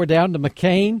candidates. Now we're down to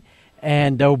McCain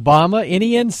and Obama.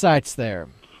 Any insights there?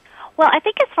 Well, I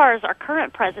think as far as our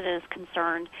current president is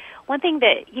concerned, one thing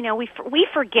that, we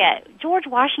forget, George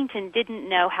Washington didn't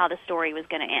know how the story was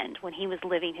going to end when he was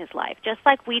living his life, just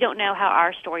like we don't know how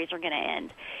our stories are going to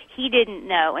end. He didn't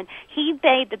know, and he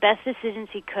made the best decisions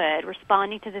he could,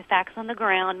 responding to the facts on the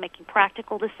ground, making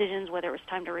practical decisions, whether it was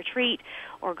time to retreat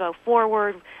or go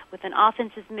forward with an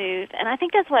offensive move. And I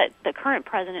think that's what the current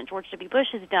president, George W.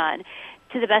 Bush, has done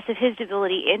to the best of his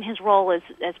ability in his role as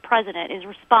president, is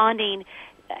responding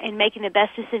and making the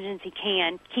best decisions he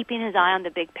can, keeping his eye on the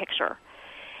big picture.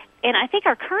 And I think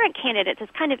our current candidates is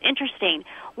kind of interesting.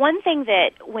 One thing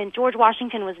that when George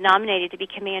Washington was nominated to be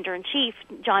Commander-in-Chief,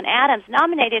 John Adams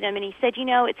nominated him, and he said,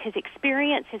 it's his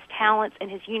experience, his talents,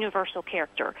 and his universal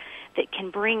character that can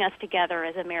bring us together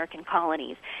as American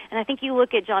colonies. And I think you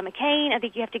look at John McCain, I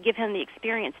think you have to give him the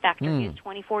experience factor. He has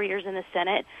 24 years in the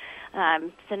Senate.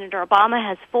 Senator Obama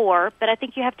has 4, but I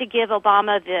think you have to give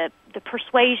Obama the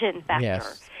persuasion factor.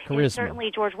 Yes, charisma. And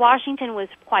certainly George Washington was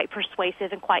quite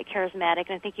persuasive and quite charismatic,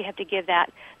 and I think you have to give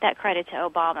that credit to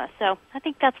Obama. So I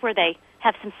think that's where they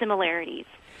have some similarities.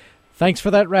 Thanks for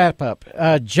that wrap-up.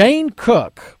 Jane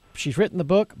Cook, she's written the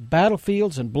book,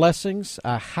 Battlefields and Blessings.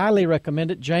 I highly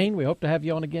recommend it, Jane. We hope to have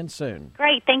you on again soon.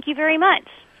 Great. Thank you very much.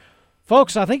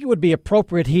 Folks, I think it would be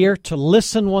appropriate here to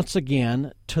listen once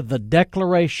again to the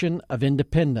Declaration of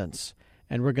Independence,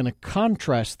 and we're going to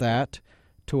contrast that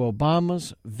to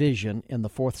Obama's vision in the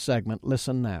 4th segment.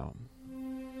 Listen now.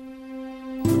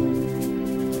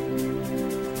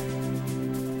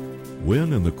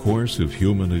 When in the course of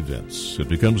human events it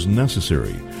becomes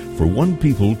necessary for one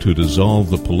people to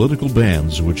dissolve the political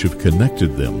bands which have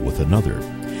connected them with another,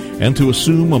 and to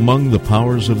assume among the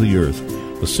powers of the earth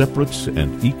a separate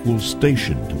and equal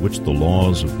station to which the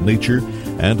laws of nature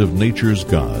and of nature's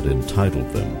God entitled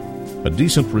them, a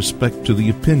decent respect to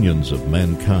the opinions of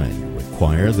mankind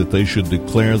require that they should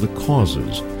declare the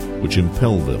causes which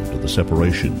impel them to the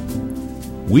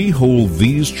separation. We hold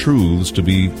these truths to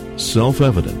be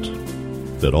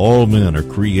self-evident, that all men are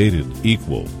created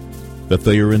equal, that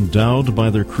they are endowed by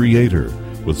their Creator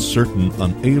with certain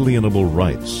unalienable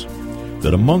rights,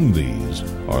 that among these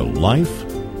are life,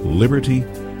 liberty,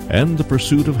 and the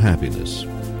pursuit of happiness,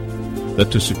 that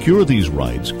to secure these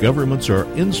rights, governments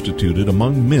are instituted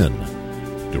among men,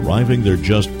 deriving their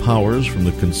just powers from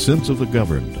the consent of the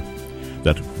governed,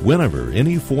 that whenever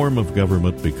any form of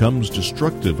government becomes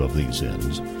destructive of these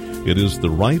ends, it is the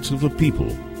right of the people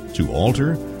to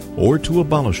alter or to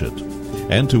abolish it,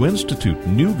 and to institute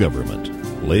new government,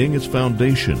 laying its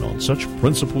foundation on such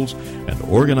principles and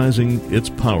organizing its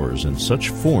powers in such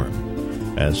form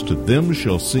as to them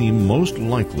shall seem most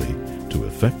likely to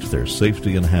effect their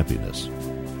safety and happiness.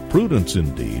 Prudence,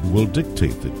 indeed, will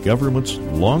dictate that governments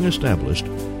long established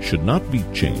should not be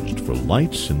changed for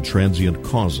light and transient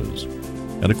causes,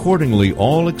 and accordingly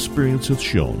all experience hath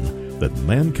shown that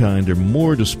mankind are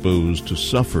more disposed to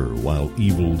suffer while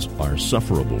evils are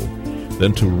sufferable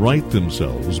than to right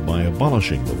themselves by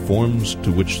abolishing the forms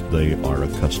to which they are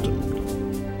accustomed.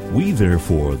 We,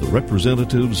 therefore, the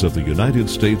representatives of the United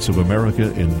States of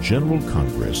America in General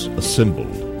Congress,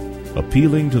 assembled,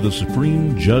 appealing to the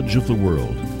Supreme Judge of the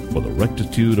world for the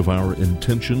rectitude of our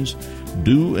intentions,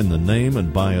 do in the name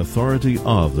and by authority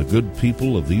of the good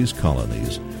people of these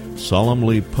colonies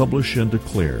solemnly publish and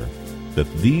declare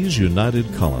that these united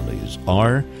colonies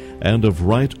are, and of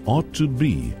right ought to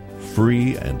be,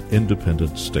 free and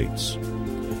independent states.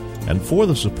 And for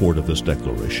the support of this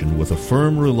declaration, with a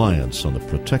firm reliance on the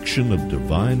protection of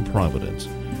divine providence,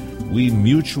 we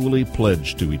mutually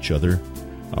pledge to each other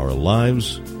our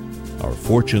lives, our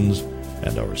fortunes,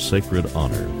 and our sacred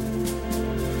honor.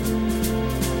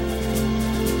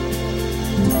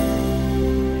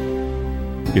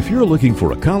 If you're looking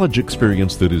for a college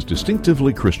experience that is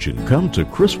distinctively Christian, come to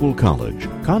Criswell College.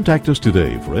 Contact us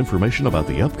today for information about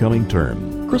the upcoming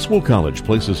term. Criswell College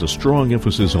places a strong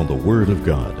emphasis on the Word of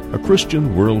God, a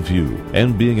Christian worldview,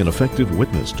 and being an effective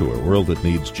witness to a world that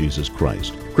needs Jesus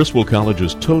Christ. Criswell College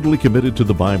is totally committed to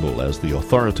the Bible as the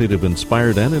authoritative,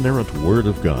 inspired, and inerrant Word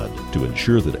of God to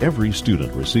ensure that every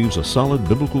student receives a solid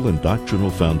biblical and doctrinal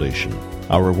foundation.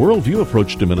 Our worldview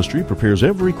approach to ministry prepares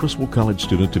every Criswell College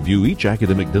student to view each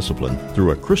academic discipline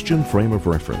through a Christian frame of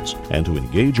reference and to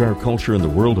engage our culture in the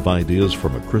world of ideas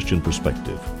from a Christian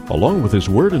perspective. Along with this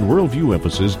Word and worldview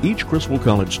emphasis, each Criswell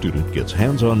College student gets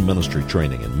hands-on ministry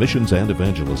training in missions and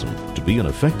evangelism to be an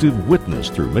effective witness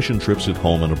through mission trips at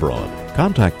home and abroad.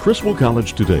 Contact Criswell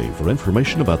College today for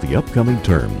information about the upcoming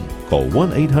term. Call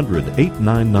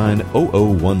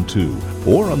 1-800-899-0012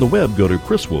 or on the web go to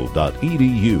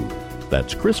criswell.edu.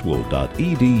 That's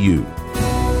criswell.edu.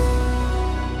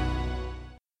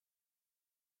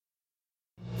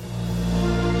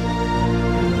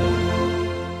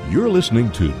 You're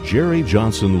listening to Jerry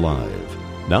Johnson Live.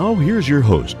 Now here's your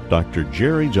host, Dr.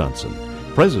 Jerry Johnson,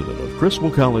 president of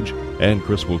Criswell College and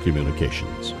Criswell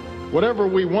Communications. Whatever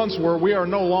we once were, we are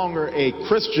no longer a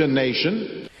Christian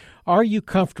nation. Are you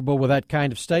comfortable with that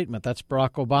kind of statement? That's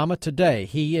Barack Obama today.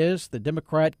 He is the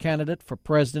Democrat candidate for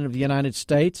President of the United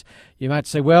States. You might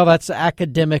say, well, that's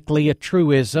academically a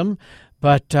truism,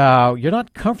 but you're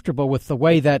not comfortable with the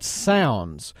way that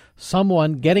sounds.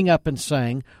 Someone getting up and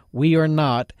saying, we are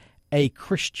not a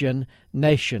Christian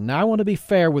nation. Now, I want to be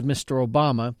fair with Mr.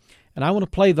 Obama, and I want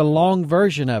to play the long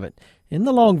version of it. In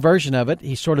the long version of it,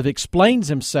 he sort of explains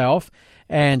himself,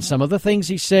 and some of the things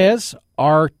he says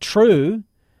are true,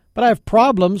 but I have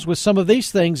problems with some of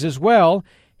these things as well.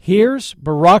 Here's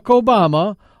Barack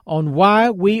Obama on why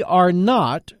we are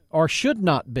not, or should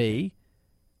not be,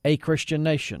 a Christian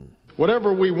nation.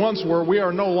 Whatever we once were, we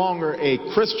are no longer a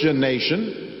Christian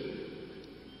nation,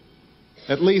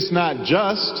 at least not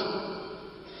just.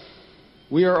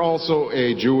 We are also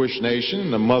a Jewish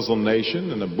nation, a Muslim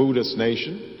nation, and a Buddhist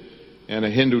nation, and a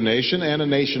Hindu nation, and a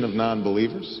nation of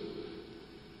non-believers.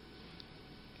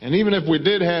 And even if we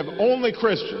did have only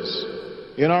Christians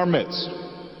in our midst,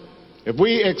 if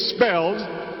we expelled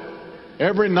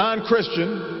every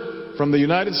non-Christian from the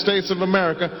United States of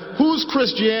America, whose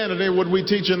Christianity would we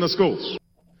teach in the schools?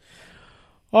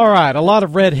 All right, a lot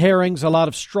of red herrings, a lot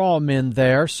of straw men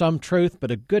there, some truth, but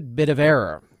a good bit of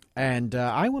error. And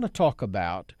I want to talk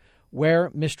about where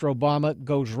Mr. Obama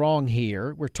goes wrong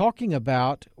here. We're talking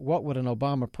about what would an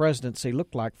Obama presidency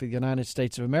look like for the United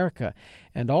States of America.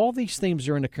 And all these themes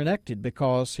are interconnected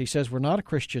because he says we're not a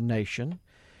Christian nation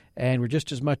and we're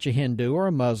just as much a Hindu or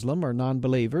a Muslim or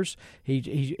non-believers.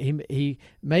 He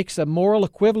makes a moral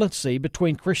equivalency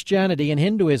between Christianity and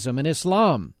Hinduism and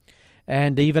Islam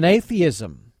and even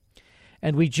atheism.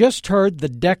 And we just heard the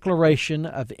Declaration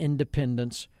of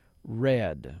Independence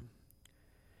read.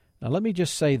 Now, let me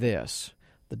just say this.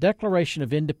 The Declaration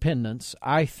of Independence,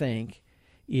 I think,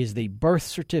 is the birth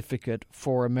certificate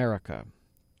for America.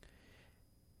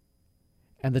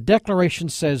 And the Declaration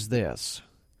says this: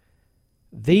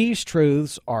 these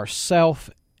truths are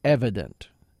self-evident.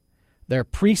 They're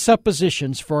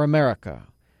presuppositions for America.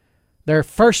 They're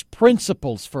first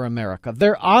principles for America.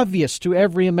 They're obvious to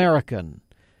every American.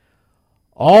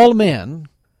 All men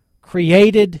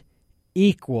created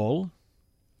equal,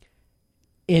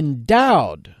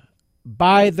 endowed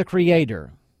by the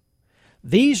Creator.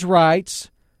 These rights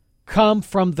come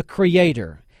from the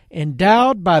Creator,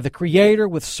 endowed by the Creator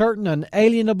with certain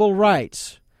unalienable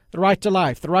rights: the right to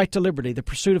life, the right to liberty, the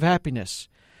pursuit of happiness.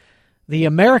 The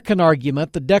American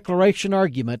argument, the Declaration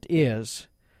argument, is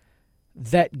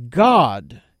that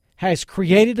God has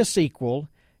created us equal.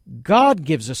 God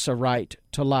gives us a right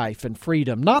to life and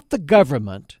freedom, not the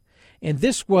government. And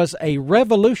this was a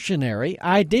revolutionary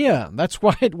idea. That's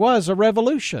why it was a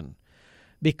revolution.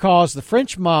 Because the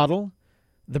French model,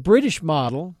 the British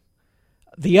model,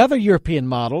 the other European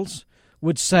models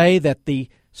would say that the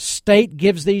state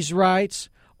gives these rights,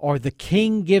 or the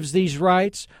king gives these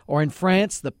rights, or in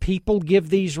France, the people give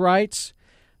these rights.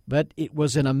 But it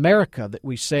was in America that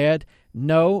we said,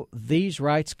 no, these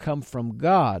rights come from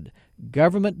God.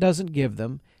 Government doesn't give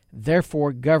them.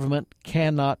 Therefore, government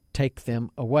cannot take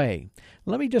them away.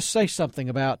 Let me just say something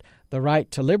about the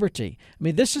right to liberty. I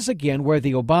mean, this is again where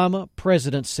the Obama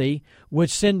presidency would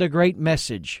send a great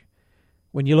message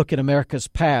when you look at America's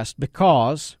past,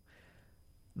 because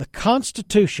the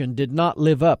Constitution did not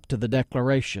live up to the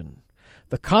Declaration.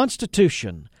 The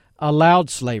Constitution allowed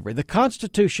slavery. The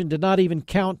Constitution did not even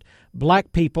count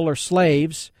black people or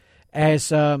slaves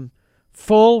as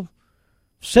full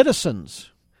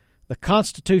citizens. The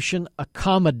Constitution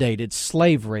accommodated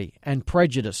slavery and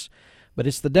prejudice. But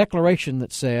it's the Declaration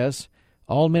that says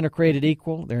all men are created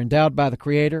equal. They're endowed by the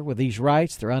Creator with these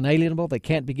rights. They're unalienable. They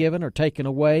can't be given or taken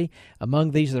away.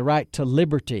 Among these, the right to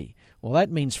liberty. Well,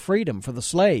 that means freedom for the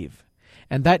slave.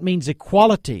 And that means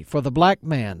equality for the black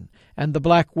man and the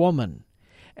black woman.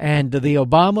 And the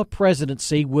Obama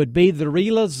presidency would be the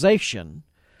realization,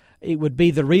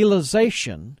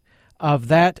 of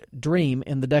that dream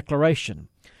in the Declaration.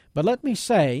 But let me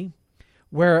say,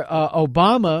 where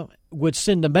Obama would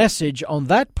send a message on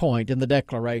that point in the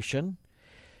Declaration,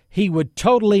 he would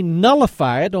totally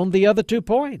nullify it on the other 2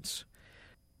 points.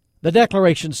 The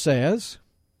Declaration says,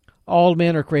 all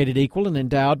men are created equal and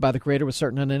endowed by the Creator with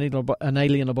certain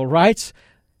unalienable rights.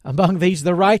 Among these,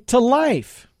 the right to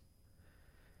life.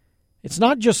 It's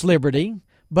not just liberty,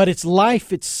 but it's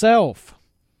life itself.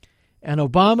 And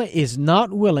Obama is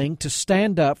not willing to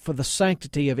stand up for the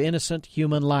sanctity of innocent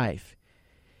human life.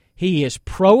 He is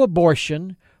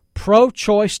pro-abortion,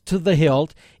 pro-choice to the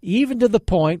hilt, even to the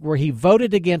point where he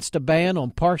voted against a ban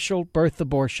on partial birth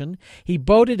abortion. He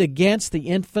voted against the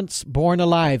Infants Born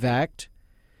Alive Act.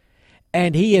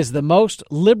 And he is the most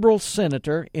liberal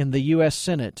senator in the U.S.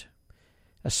 Senate,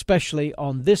 especially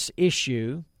on this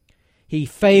issue. He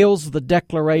fails the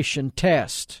Declaration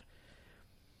test.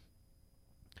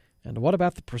 And what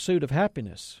about the pursuit of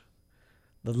happiness?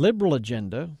 The liberal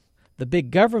agenda, the big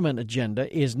government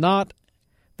agenda, is not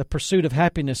the pursuit of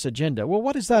happiness agenda. Well,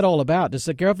 what is that all about? Does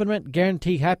the government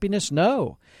guarantee happiness?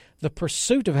 No. The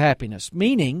pursuit of happiness,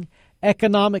 meaning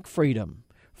economic freedom,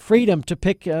 freedom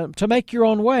to make your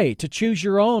own way, to choose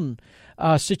your own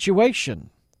situation.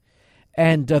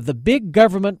 And the big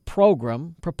government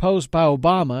program proposed by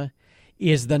Obama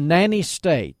is the nanny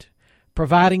state,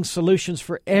 providing solutions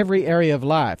for every area of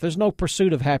life. There's no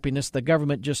pursuit of happiness. The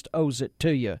government just owes it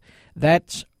to you.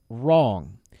 That's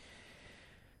wrong.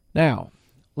 Now,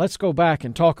 let's go back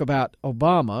and talk about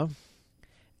Obama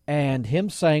and him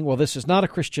saying, well, this is not a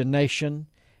Christian nation.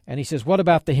 And he says, what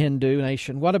about the Hindu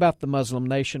nation? What about the Muslim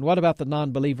nation? What about the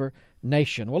non-believer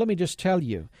nation? Well, let me just tell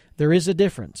you, there is a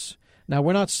difference. Now,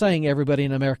 we're not saying everybody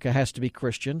in America has to be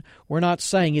Christian. We're not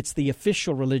saying it's the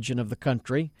official religion of the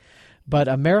country. But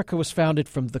America was founded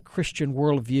from the Christian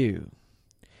worldview,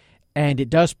 and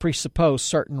it does presuppose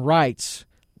certain rights,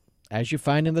 as you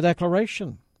find in the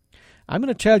Declaration. I'm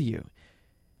going to tell you,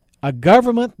 a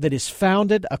government that is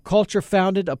founded, a culture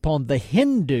founded upon the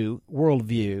Hindu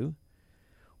worldview,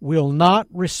 will not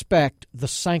respect the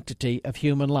sanctity of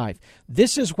human life.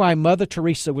 This is why Mother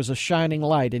Teresa was a shining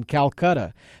light in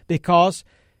Calcutta, because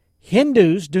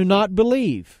Hindus do not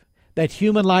believe that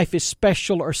human life is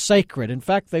special or sacred. In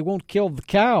fact, they won't kill the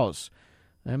cows.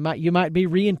 You might be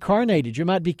reincarnated. You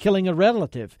might be killing a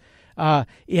relative.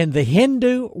 In the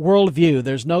Hindu worldview,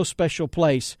 there's no special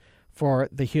place for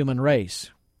the human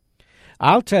race.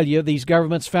 I'll tell you, these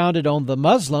governments founded on the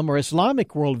Muslim or Islamic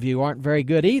worldview aren't very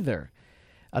good either.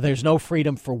 There's no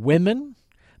freedom for women.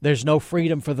 There's no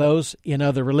freedom for those in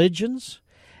other religions.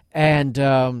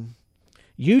 And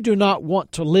you do not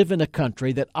want to live in a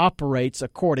country that operates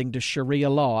according to Sharia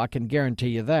law. I can guarantee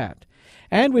you that.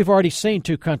 And we've already seen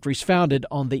 2 countries founded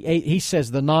on he says,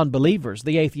 the non-believers,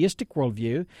 the atheistic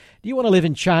worldview. Do you want to live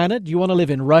in China? Do you want to live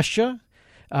in Russia?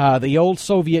 The old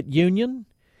Soviet Union?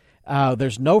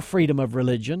 There's no freedom of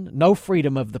religion, no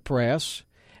freedom of the press,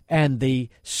 and the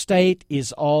state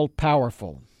is all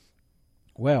powerful.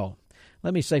 Well,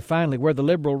 let me say finally, where the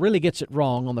liberal really gets it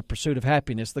wrong on the pursuit of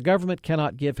happiness, the government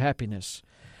cannot give happiness.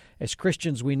 As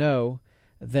Christians, we know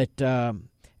that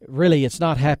really it's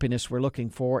not happiness we're looking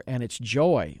for, and it's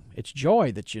joy. It's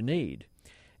joy that you need.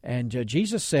 And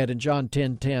Jesus said in John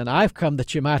 10:10, I've come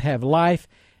that you might have life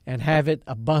and have it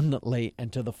abundantly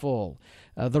and to the full.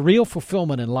 The real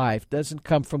fulfillment in life doesn't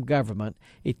come from government.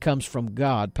 It comes from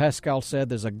God. Pascal said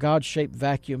there's a God-shaped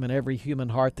vacuum in every human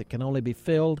heart that can only be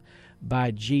filled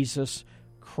by Jesus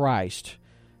Christ.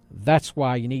 That's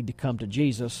why you need to come to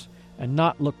Jesus and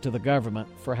not look to the government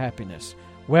for happiness.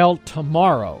 Well,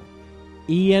 tomorrow,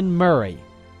 Ian Murray,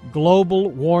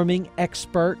 global warming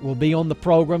expert, will be on the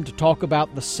program to talk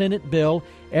about the Senate bill.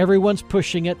 Everyone's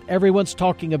pushing it. Everyone's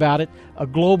talking about it. A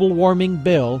global warming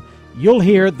bill. You'll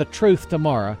hear the truth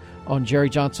tomorrow on Jerry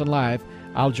Johnson Live.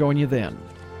 I'll join you then.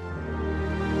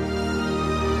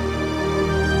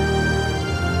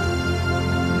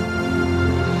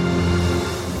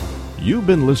 You've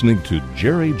been listening to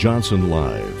Jerry Johnson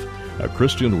Live, a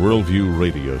Christian Worldview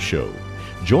radio show.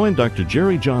 Join Dr.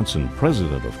 Jerry Johnson,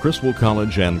 president of Criswell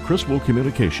College and Criswell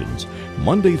Communications,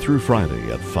 Monday through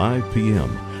Friday at 5 p.m.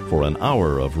 for an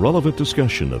hour of relevant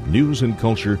discussion of news and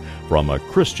culture from a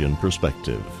Christian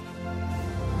perspective.